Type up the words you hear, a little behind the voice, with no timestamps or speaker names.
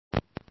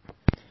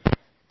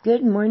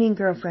Good morning,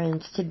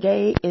 girlfriends.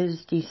 Today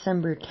is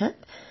December 10th,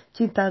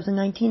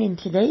 2019, and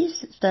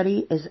today's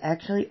study is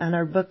actually on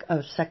our book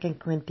of 2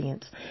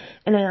 Corinthians.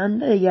 And on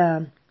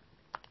the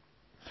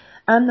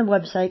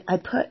website, I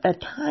put a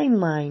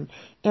timeline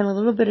and a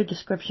little bit of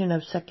description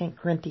of 2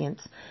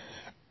 Corinthians.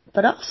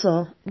 But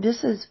also,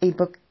 this is a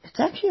book, it's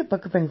actually a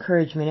book of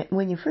encouragement.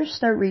 When you first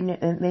start reading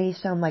it, it may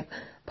sound like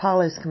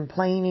Paul is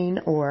complaining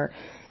or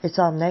it's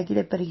all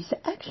negative, but he's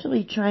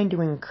actually trying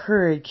to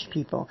encourage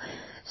people.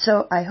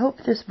 So I hope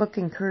this book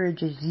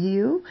encourages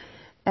you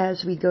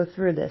as we go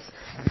through this.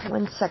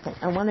 One second.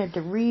 I wanted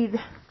to read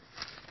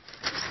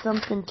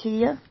something to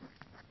you.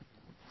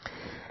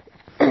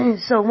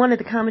 So one of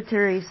the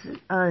commentaries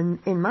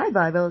in my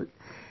Bible,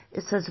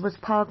 it says, was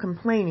Paul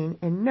complaining?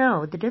 And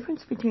no, the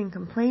difference between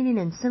complaining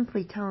and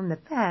simply telling the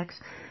facts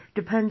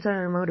depends on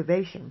our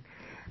motivation.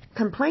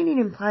 Complaining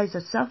implies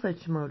a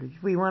selfish motive.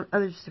 We want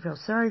others to feel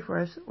sorry for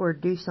us or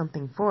do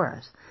something for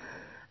us.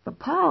 But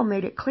Paul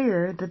made it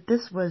clear that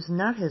this was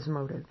not his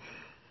motive.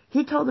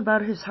 He told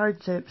about his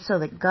hardship so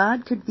that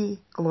God could be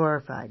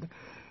glorified.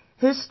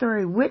 His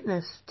story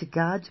witnessed to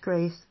God's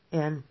grace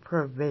and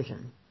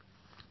provision.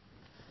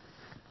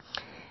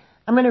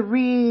 I'm going to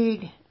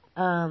read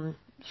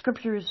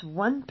scriptures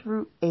 1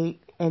 through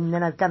 8, and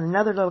then I've got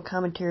another little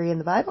commentary in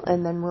the Bible,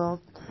 and then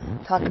we'll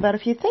talk about a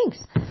few things.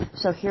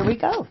 So here we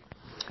go.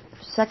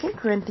 2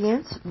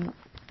 Corinthians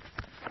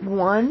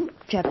 1,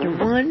 chapter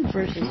 1,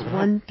 verses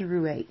 1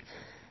 through 8.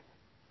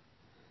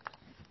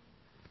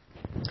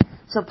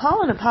 So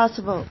Paul, an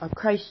apostle of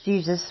Christ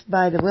Jesus,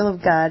 by the will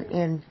of God,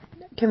 and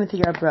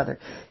Timothy, our brother,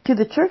 to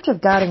the church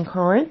of God in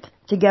Corinth,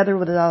 together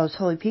with all his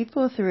holy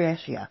people through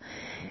Achaia.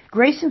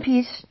 Grace and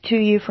peace to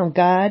you from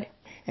God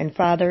and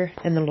Father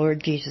and the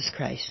Lord Jesus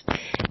Christ.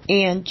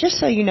 And just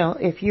so you know,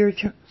 if you're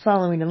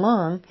following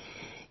along,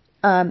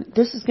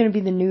 this is going to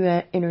be the New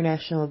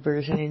International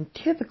Version, and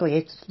typically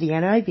it's the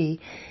NIV,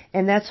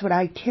 and that's what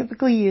I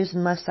typically use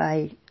unless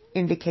I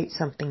indicate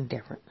something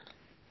different.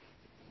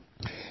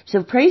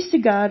 So praise to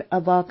God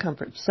of all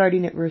comfort,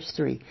 starting at verse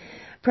 3.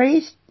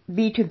 Praise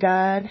be to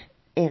God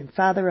and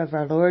Father of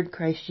our Lord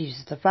Christ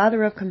Jesus, the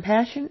Father of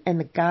compassion and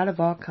the God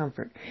of all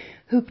comfort,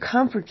 who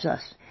comforts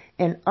us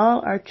in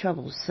all our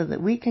troubles so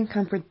that we can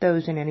comfort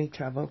those in any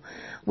trouble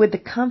with the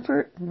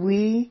comfort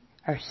we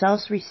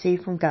ourselves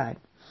receive from God.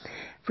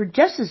 For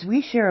just as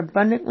we share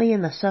abundantly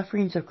in the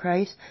sufferings of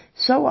Christ,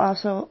 so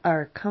also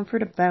our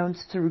comfort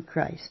abounds through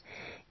Christ.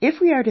 If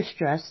we are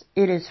distressed,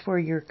 it is for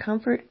your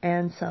comfort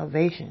and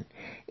salvation.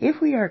 If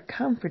we are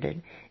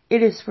comforted,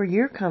 it is for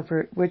your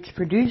comfort, which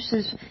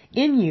produces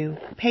in you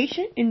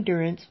patient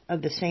endurance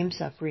of the same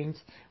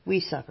sufferings we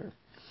suffer.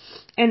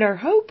 And our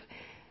hope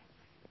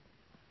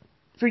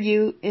for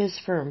you is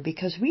firm,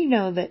 because we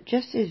know that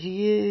just as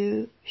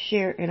you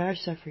share in our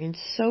sufferings,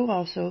 so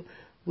also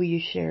will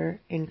you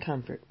share in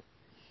comfort.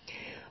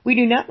 We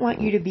do not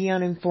want you to be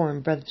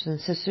uninformed, brothers and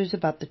sisters,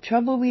 about the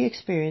trouble we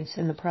experienced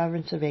in the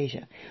province of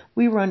Asia.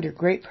 We were under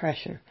great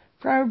pressure,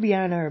 far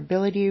beyond our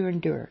ability to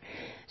endure,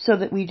 so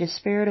that we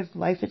despaired of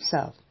life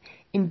itself.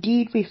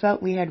 Indeed, we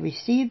felt we had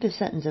received the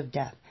sentence of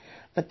death,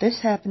 but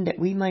this happened that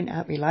we might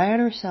not rely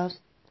on ourselves,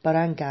 but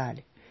on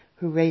God,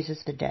 who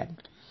raises the dead.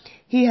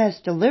 He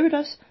has delivered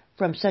us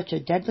from such a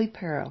deadly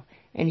peril,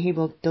 and he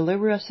will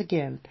deliver us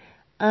again.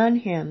 On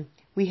him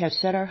we have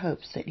set our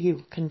hopes that he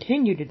will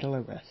continue to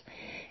deliver us,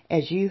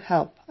 as you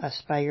help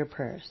us by your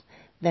prayers.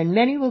 Then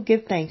many will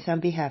give thanks on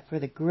behalf for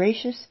the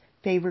gracious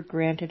favor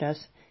granted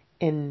us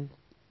in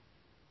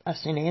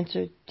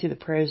answer to the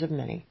prayers of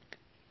many.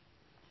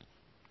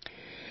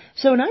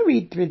 So when I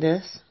read through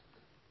this,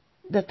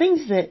 the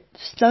things that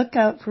stuck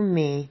out for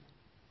me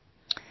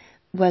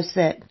was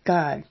that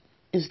God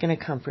is going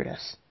to comfort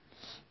us.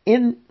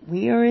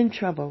 We are in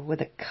trouble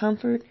with a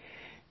comfort.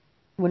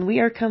 When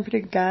we are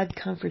comforted, God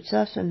comforts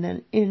us, and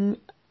then in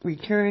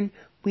return,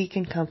 we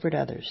can comfort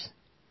others.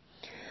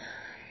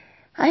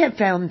 I have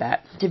found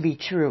that to be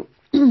true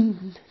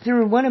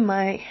through one of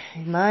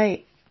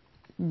my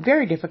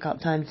very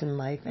difficult times in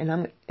life,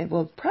 and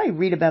we'll probably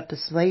read about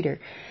this later,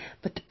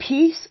 but the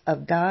peace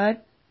of God,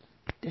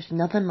 there's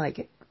nothing like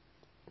it,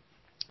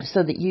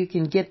 so that you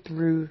can get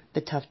through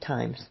the tough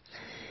times.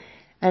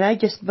 And I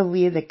just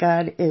believe that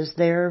God is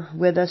there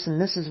with us, and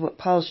this is what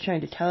Paul's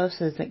trying to tell us,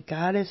 is that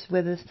God is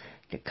with us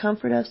to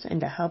comfort us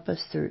and to help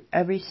us through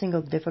every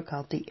single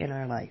difficulty in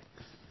our life.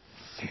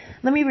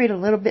 Let me read a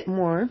little bit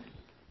more.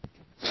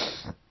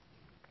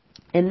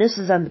 And this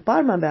is on the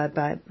bottom of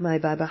my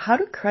Bible. How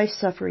do Christ's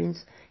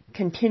sufferings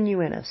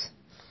continue in us?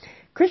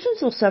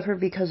 Christians will suffer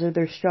because of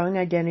their strong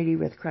identity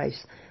with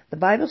Christ. The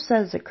Bible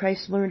says that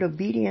Christ learned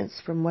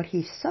obedience from what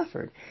he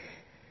suffered.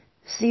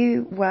 See,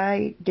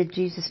 why did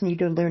Jesus need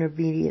to learn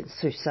obedience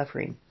through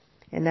suffering?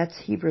 And that's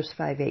Hebrews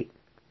 5:8.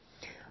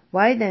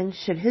 Why then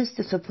should his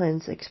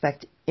disciplines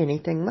expect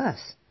anything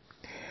less?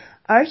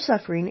 Our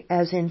suffering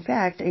is in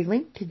fact a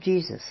link to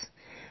Jesus.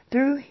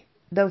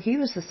 Though he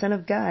was the Son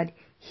of God,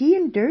 he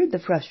endured the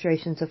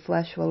frustrations of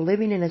flesh while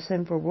living in a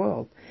sinful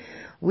world.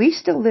 We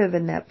still live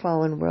in that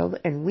fallen world,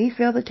 and we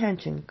feel the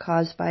tension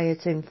caused by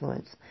its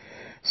influence.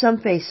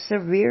 Some face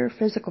severe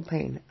physical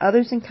pain.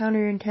 Others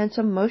encounter intense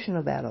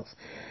emotional battles.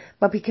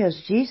 But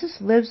because Jesus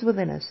lives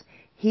within us,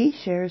 He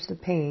shares the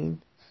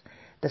pains,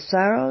 the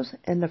sorrows,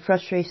 and the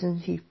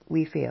frustrations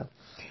we feel.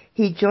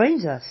 He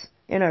joins us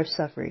in our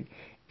suffering,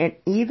 and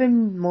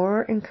even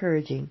more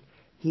encouraging,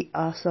 He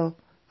also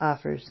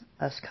offers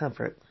us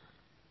comfort.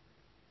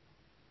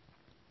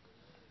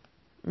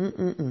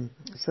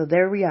 So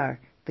there we are,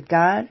 the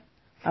God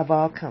of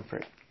all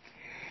comfort.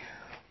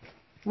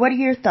 What are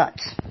your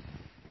thoughts?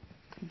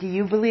 Do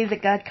you believe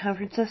that God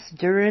comforts us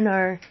during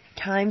our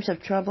times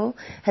of trouble?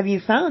 Have you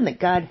found that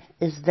God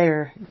is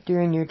there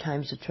during your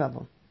times of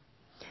trouble?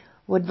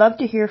 Would love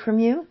to hear from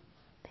you.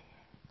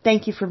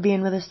 Thank you for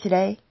being with us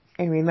today.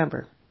 And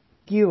remember,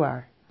 you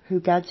are who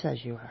God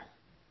says you are.